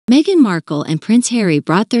Meghan Markle and Prince Harry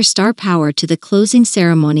brought their star power to the closing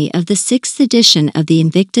ceremony of the 6th edition of the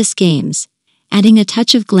Invictus Games, adding a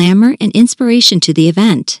touch of glamour and inspiration to the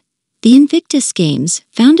event. The Invictus Games,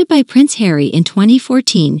 founded by Prince Harry in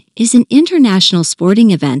 2014, is an international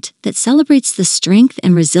sporting event that celebrates the strength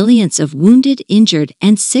and resilience of wounded, injured,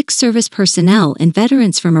 and sick service personnel and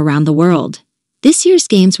veterans from around the world. This year's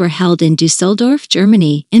games were held in Düsseldorf,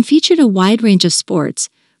 Germany, and featured a wide range of sports,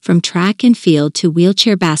 from track and field to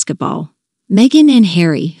wheelchair basketball. Meghan and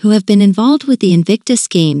Harry, who have been involved with the Invictus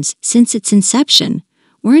Games since its inception,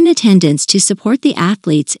 were in attendance to support the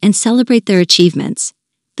athletes and celebrate their achievements.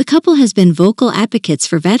 The couple has been vocal advocates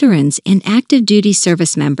for veterans and active duty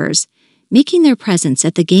service members, making their presence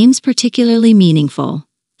at the Games particularly meaningful.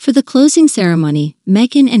 For the closing ceremony,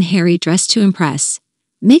 Meghan and Harry dressed to impress.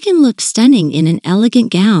 Meghan looked stunning in an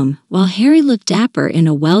elegant gown, while Harry looked dapper in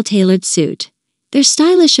a well-tailored suit. Their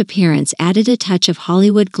stylish appearance added a touch of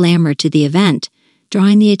Hollywood glamour to the event,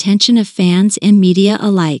 drawing the attention of fans and media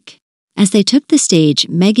alike. As they took the stage,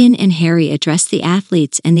 Meghan and Harry addressed the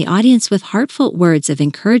athletes and the audience with heartfelt words of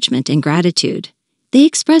encouragement and gratitude. They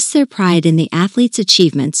expressed their pride in the athletes'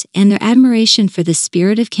 achievements and their admiration for the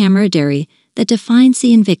spirit of camaraderie that defines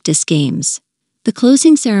the Invictus Games. The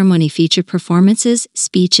closing ceremony featured performances,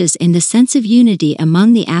 speeches, and a sense of unity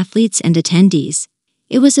among the athletes and attendees.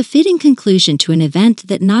 It was a fitting conclusion to an event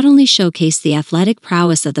that not only showcased the athletic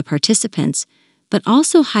prowess of the participants, but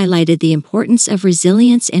also highlighted the importance of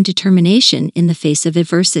resilience and determination in the face of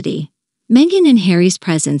adversity. Meghan and Harry's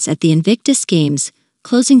presence at the Invictus Games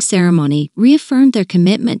closing ceremony reaffirmed their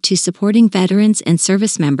commitment to supporting veterans and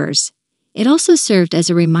service members. It also served as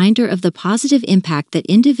a reminder of the positive impact that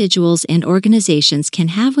individuals and organizations can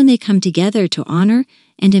have when they come together to honor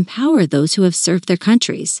and empower those who have served their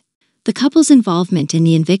countries. The couple's involvement in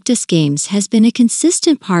the Invictus Games has been a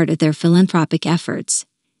consistent part of their philanthropic efforts.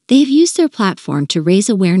 They have used their platform to raise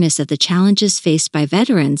awareness of the challenges faced by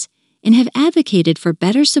veterans and have advocated for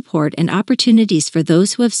better support and opportunities for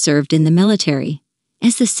those who have served in the military.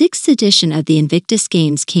 As the 6th edition of the Invictus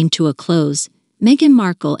Games came to a close, Meghan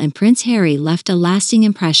Markle and Prince Harry left a lasting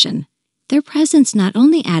impression. Their presence not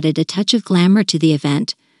only added a touch of glamour to the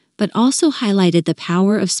event, but also highlighted the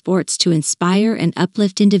power of sports to inspire and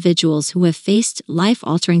uplift individuals who have faced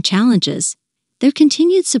life-altering challenges. Their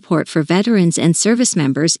continued support for veterans and service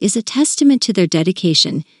members is a testament to their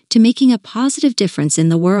dedication to making a positive difference in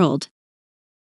the world.